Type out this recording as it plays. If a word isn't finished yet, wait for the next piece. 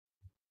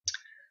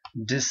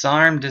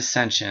Disarm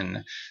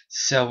dissension.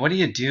 So what do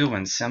you do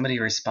when somebody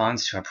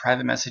responds to a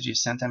private message you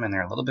sent them and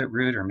they're a little bit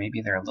rude, or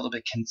maybe they're a little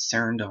bit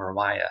concerned over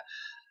why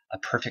a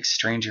perfect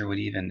stranger would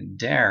even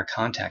dare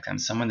contact them,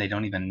 someone they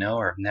don't even know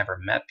or have never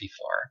met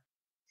before?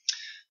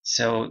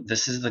 So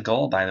this is the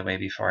goal, by the way,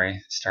 before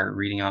I start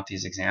reading off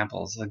these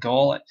examples. The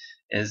goal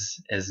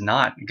is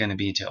not going to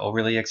be to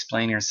overly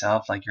explain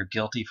yourself like you're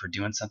guilty for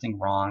doing something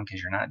wrong,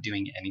 because you're not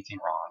doing anything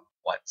wrong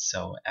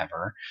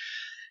whatsoever.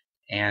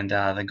 And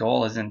the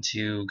goal isn't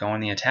to go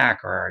in the attack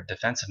or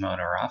defensive mode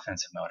or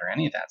offensive mode or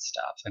any of that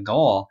stuff. The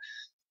goal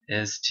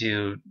is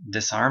to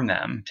disarm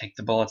them, take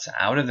the bullets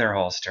out of their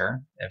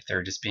holster if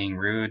they're just being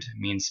rude,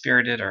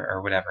 mean-spirited,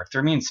 or whatever. If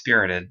they're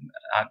mean-spirited,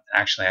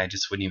 actually, I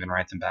just wouldn't even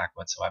write them back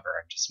whatsoever.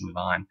 I'd just move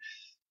on.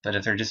 But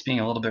if they're just being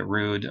a little bit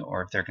rude,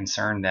 or if they're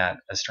concerned that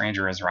a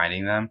stranger is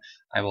writing them,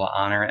 I will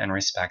honor and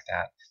respect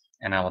that,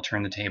 and I will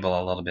turn the table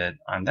a little bit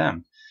on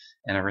them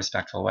in a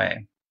respectful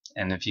way.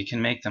 And if you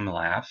can make them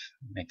laugh,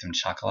 make them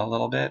chuckle a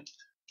little bit,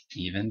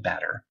 even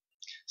better.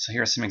 So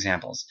here are some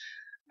examples.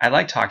 I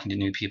like talking to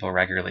new people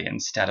regularly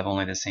instead of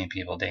only the same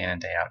people day in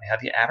and day out.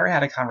 Have you ever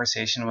had a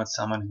conversation with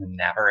someone who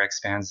never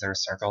expands their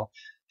circle?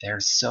 They're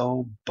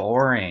so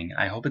boring.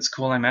 I hope it's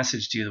cool I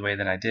messaged you the way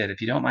that I did.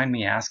 If you don't mind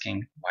me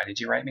asking, why did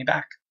you write me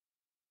back?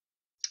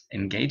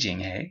 Engaging,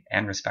 hey,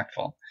 and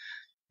respectful.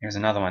 Here's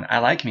another one. I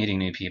like meeting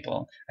new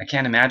people. I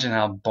can't imagine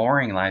how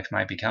boring life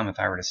might become if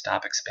I were to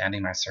stop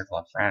expanding my circle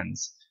of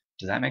friends.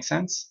 Does that make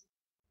sense?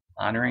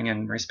 Honoring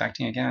and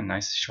respecting again,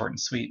 nice, short, and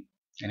sweet.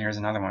 And here's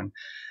another one.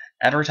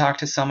 Ever talk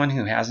to someone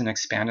who hasn't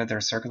expanded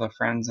their circle of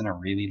friends in a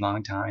really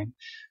long time?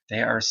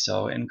 They are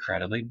so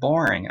incredibly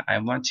boring. I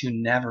want to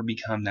never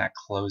become that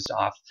closed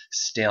off,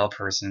 stale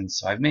person,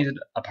 so I've made it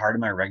a part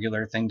of my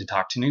regular thing to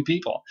talk to new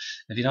people.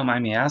 If you don't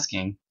mind me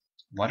asking,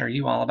 what are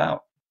you all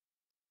about?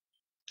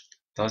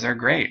 Those are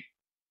great.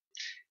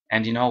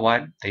 And you know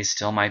what? They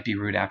still might be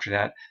rude after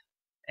that.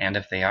 And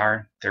if they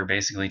are, they're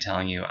basically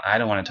telling you, I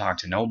don't want to talk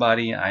to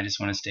nobody. I just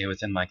want to stay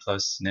within my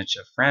close niche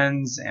of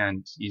friends.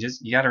 And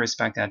you got to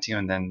respect that too,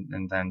 and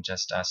then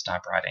just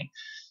stop writing.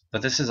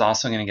 But this is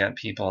also going to get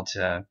people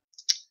to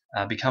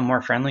become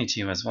more friendly to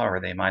you as well,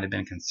 where they might have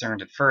been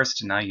concerned at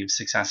first, and now you've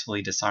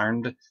successfully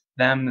disarmed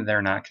them.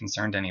 They're not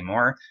concerned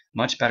anymore.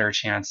 Much better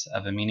chance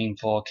of a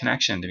meaningful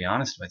connection, to be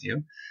honest with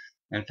you.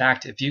 In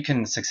fact, if you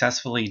can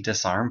successfully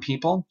disarm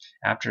people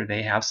after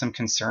they have some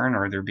concern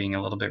or they're being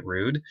a little bit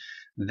rude,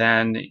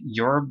 then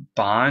your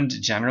bond,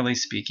 generally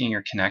speaking,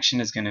 your connection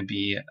is going to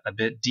be a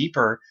bit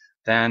deeper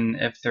than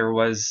if there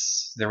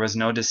was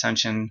no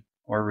dissension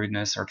or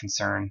rudeness or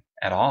concern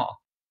at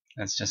all.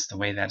 That's just the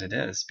way that it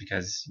is,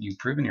 because you've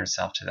proven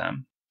yourself to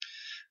them.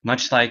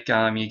 Much like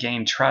you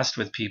gain trust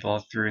with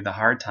people through the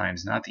hard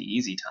times, not the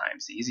easy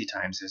times. The easy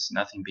times, there's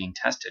nothing being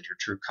tested. Your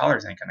true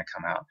colors ain't going to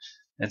come out.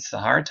 It's the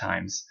hard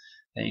times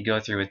that you go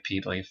through with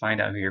people. You find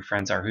out who your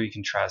friends are, who you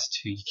can trust,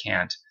 who you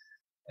can't.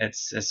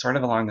 It's sort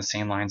of along the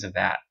same lines of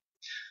that.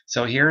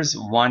 So here's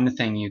one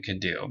thing you could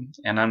do,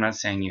 and I'm not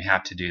saying you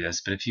have to do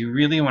this, but if you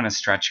really want to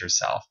stretch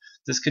yourself,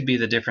 this could be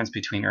the difference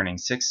between earning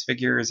 6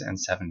 figures and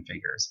 7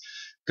 figures.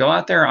 Go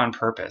out there on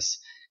purpose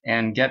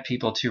and get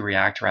people to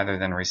react rather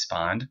than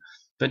respond,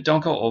 but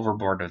don't go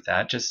overboard with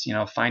that. Just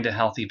find a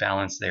healthy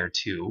balance there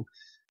too.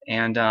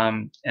 And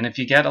if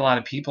you get a lot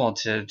of people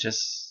to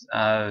just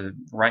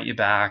write you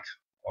back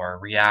or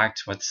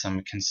react with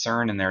some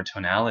concern in their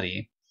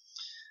tonality,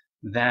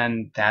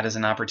 then that is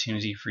an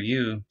opportunity for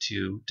you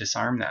to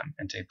disarm them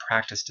and to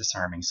practice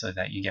disarming so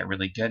that you get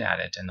really good at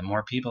it. And the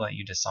more people that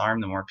you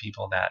disarm, the more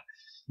people that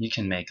you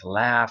can make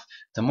laugh,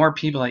 the more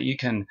people that you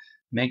can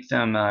make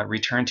them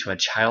return to a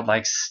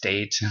childlike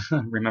state,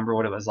 remember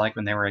what it was like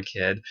when they were a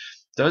kid.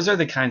 Those are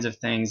the kinds of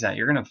things that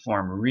you're going to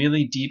form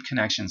really deep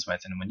connections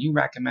with. And when you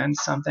recommend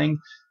something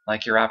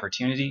like your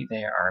opportunity,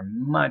 they are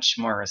much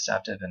more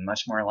receptive and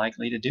much more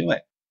likely to do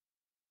it.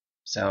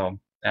 So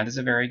that is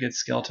a very good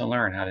skill to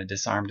learn, how to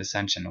disarm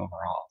dissension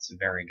overall. It's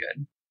very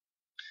good.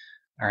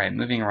 All right,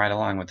 moving right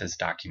along with this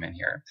document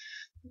here.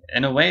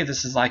 In a way,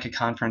 this is like a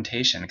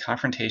confrontation.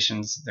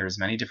 Confrontations, there's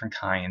many different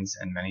kinds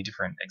and many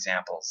different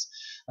examples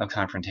of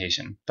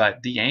confrontation.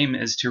 But the aim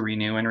is to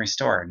renew and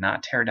restore,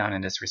 not tear down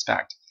and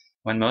disrespect.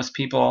 When most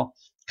people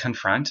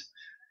confront,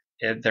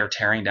 they're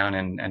tearing down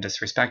and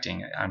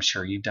disrespecting. I'm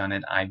sure you've done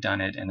it. I've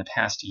done it in the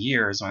past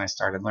years. When I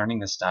started learning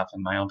this stuff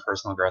in my own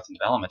personal growth and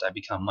development, I've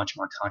become much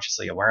more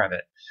consciously aware of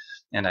it.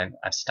 And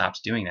I've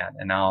stopped doing that.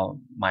 And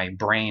now my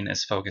brain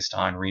is focused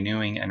on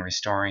renewing and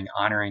restoring,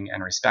 honoring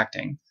and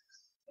respecting,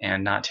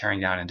 and not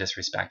tearing down and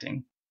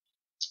disrespecting.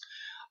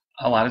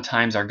 A lot of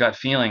times our gut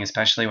feeling,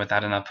 especially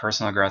without enough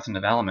personal growth and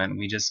development,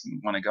 we just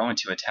want to go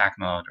into attack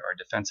mode or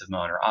defensive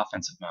mode or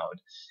offensive mode,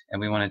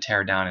 and we want to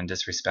tear down and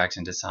disrespect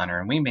and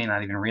dishonor, and we may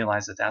not even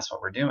realize that that's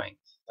what we're doing.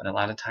 But a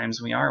lot of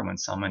times we are, when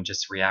someone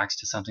just reacts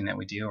to something that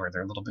we do, or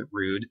they're a little bit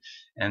rude,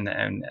 and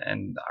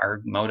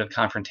our mode of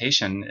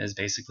confrontation is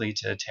basically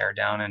to tear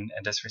down and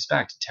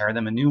disrespect, tear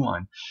them a new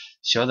one,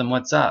 show them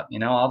what's up,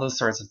 all those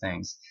sorts of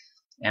things.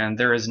 And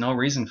there is no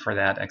reason for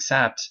that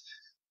except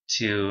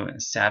to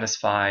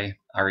satisfy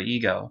our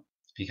ego.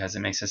 because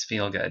it makes us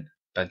feel good.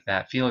 But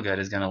that feel good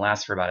is going to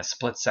last for about a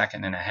split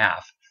second and a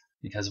half,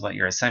 because what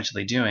you're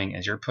essentially doing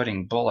is you're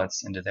putting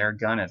bullets into their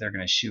gun and they're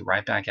going to shoot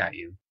right back at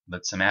you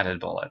with some added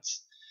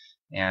bullets.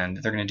 And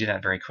they're going to do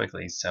that very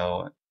quickly.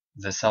 So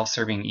the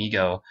self-serving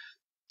ego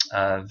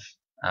of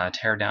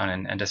tear down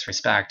and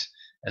disrespect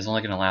is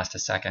only going to last a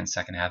second,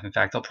 second half. In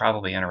fact, they'll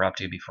probably interrupt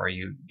you before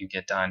you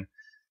get done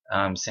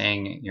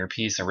saying your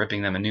piece or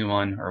ripping them a new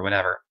one or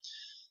whatever.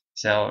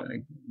 So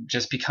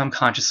just become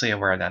consciously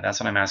aware of that. That's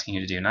what I'm asking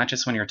you to do, not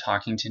just when you're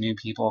talking to new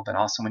people, but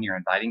also when you're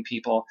inviting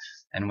people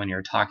and when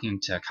you're talking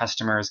to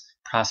customers,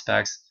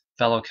 prospects,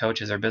 fellow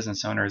coaches or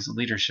business owners,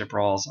 leadership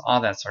roles, all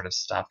that sort of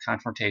stuff.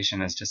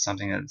 Confrontation is just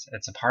something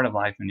it's a part of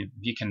life, and if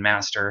you can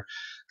master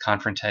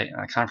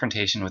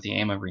confrontation with the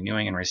aim of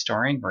renewing and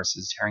restoring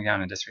versus tearing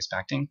down and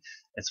disrespecting,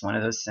 it's one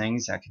of those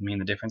things that can mean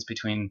the difference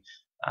between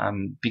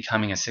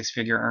becoming a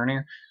six-figure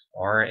earner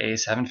or a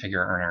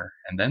seven-figure earner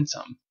and then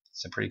some.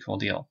 It's a pretty cool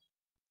deal.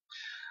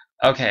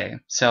 Okay,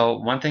 so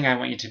one thing I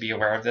want you to be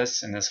aware of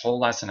this in this whole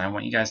lesson, I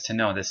want you guys to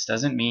know this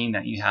doesn't mean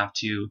that you have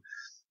to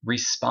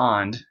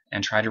respond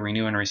and try to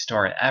renew and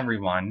restore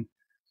everyone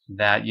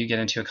that you get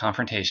into a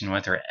confrontation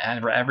with, or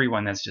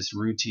everyone that's just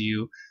rude to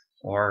you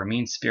or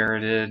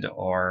mean-spirited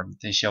or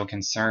they show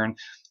concern.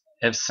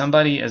 If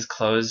somebody is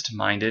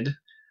closed-minded,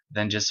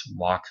 then just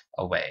walk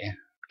away.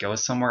 Go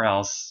somewhere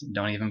else.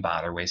 Don't even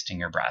bother wasting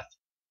your breath.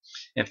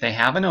 If they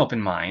have an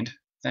open mind,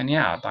 then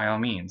yeah, by all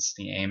means,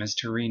 the aim is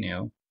to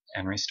renew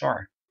and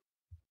restore.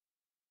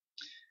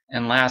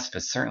 And last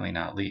but certainly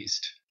not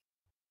least,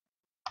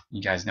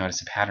 you guys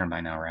notice a pattern by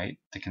now, right?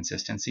 The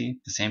consistency,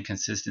 the same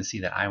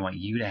consistency that I want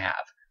you to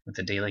have with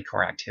the daily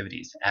core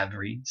activities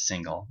every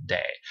single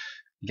day.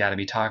 You got to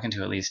be talking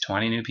to at least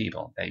 20 new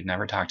people that you've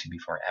never talked to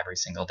before every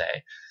single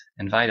day.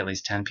 Invite at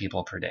least 10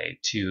 people per day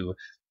to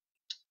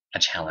a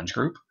challenge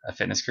group, a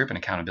fitness group, an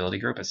accountability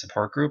group, a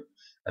support group,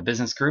 a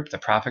business group, the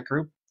profit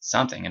group,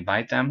 something.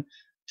 Invite them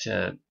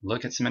to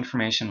look at some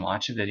information,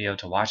 watch a video,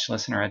 to watch,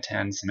 listen, or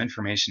attend some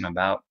information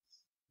about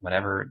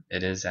whatever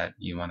it is that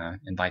you want to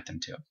invite them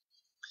to.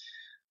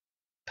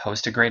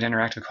 Post a great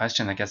interactive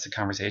question that gets the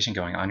conversation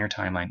going on your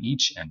timeline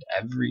each and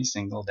every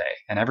single day.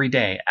 And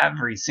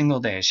every single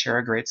day, share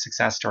a great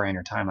success story on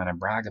your timeline and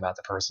brag about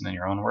the person in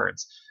your own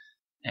words.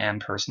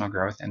 And personal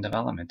growth and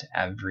development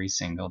every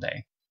single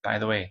day. By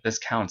the way, this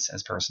counts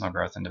as personal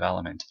growth and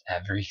development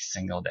every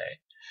single day.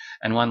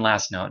 And one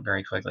last note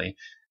very quickly.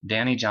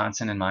 Danny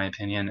Johnson, in my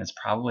opinion, is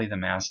probably the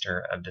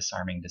master of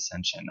disarming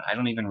dissension. I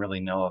don't even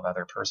really know of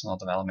other personal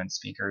development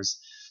speakers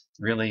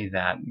really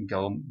that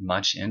go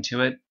much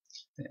into it.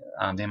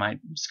 They might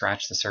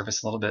scratch the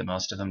surface a little bit.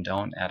 Most of them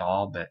don't at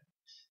all, but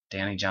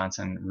Danny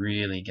Johnson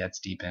really gets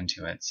deep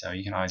into it. So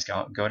you can always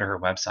go to her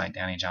website,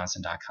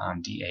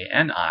 DannyJohnson.com,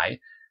 D-A-N-I,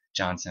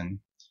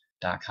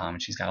 Johnson.com,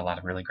 and she's got a lot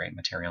of really great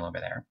material over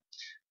there.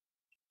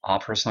 All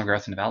personal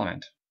growth and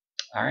development.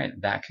 All right,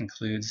 that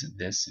concludes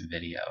this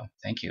video.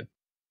 Thank you.